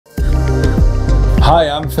Hi,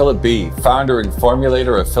 I'm Philip B., founder and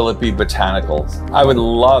formulator of Philip B. Botanicals. I would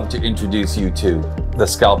love to introduce you to the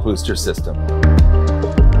Scalp Booster System.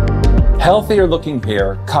 Healthier looking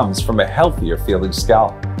hair comes from a healthier feeling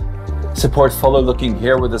scalp. Support fuller looking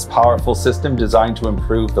hair with this powerful system designed to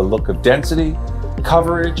improve the look of density,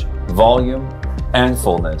 coverage, volume, and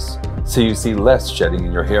fullness, so you see less shedding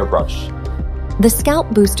in your hairbrush. The Scalp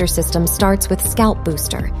Booster System starts with Scalp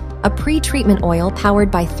Booster, a pre-treatment oil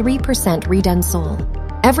powered by 3%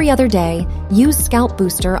 Redensyl. Every other day, use Scalp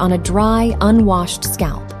Booster on a dry, unwashed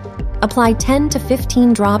scalp. Apply 10 to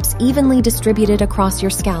 15 drops evenly distributed across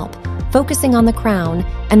your scalp, focusing on the crown,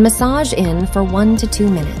 and massage in for 1 to 2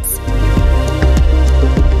 minutes.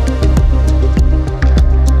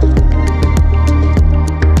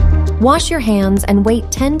 Wash your hands and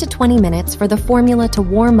wait 10 to 20 minutes for the formula to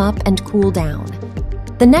warm up and cool down.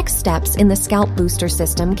 The next steps in the Scalp Booster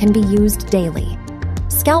System can be used daily.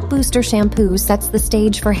 Scalp Booster Shampoo sets the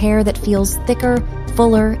stage for hair that feels thicker,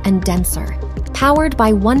 fuller, and denser. Powered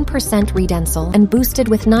by 1% Redensyl and boosted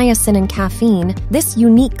with niacin and caffeine, this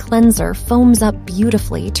unique cleanser foams up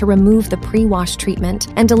beautifully to remove the pre-wash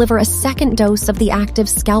treatment and deliver a second dose of the active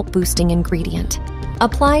scalp-boosting ingredient.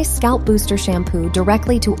 Apply Scalp Booster Shampoo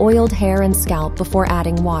directly to oiled hair and scalp before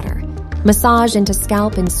adding water. Massage into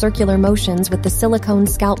scalp in circular motions with the silicone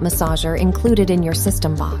scalp massager included in your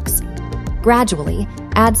system box. Gradually,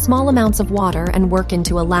 add small amounts of water and work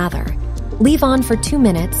into a lather. Leave on for 2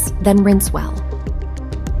 minutes, then rinse well.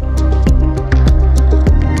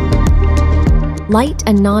 Light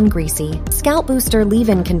and non-greasy, Scalp Booster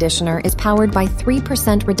Leave-In Conditioner is powered by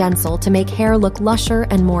 3% Redensyl to make hair look lusher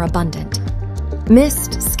and more abundant.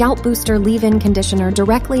 Mist Scalp Booster Leave-In Conditioner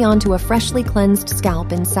directly onto a freshly cleansed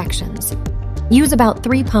scalp in sections. Use about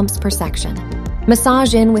 3 pumps per section.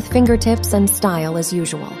 Massage in with fingertips and style as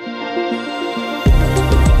usual.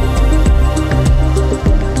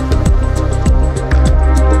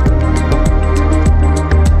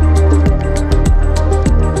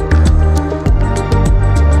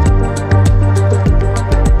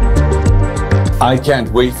 I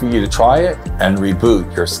can't wait for you to try it and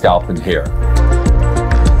reboot your scalp and hair.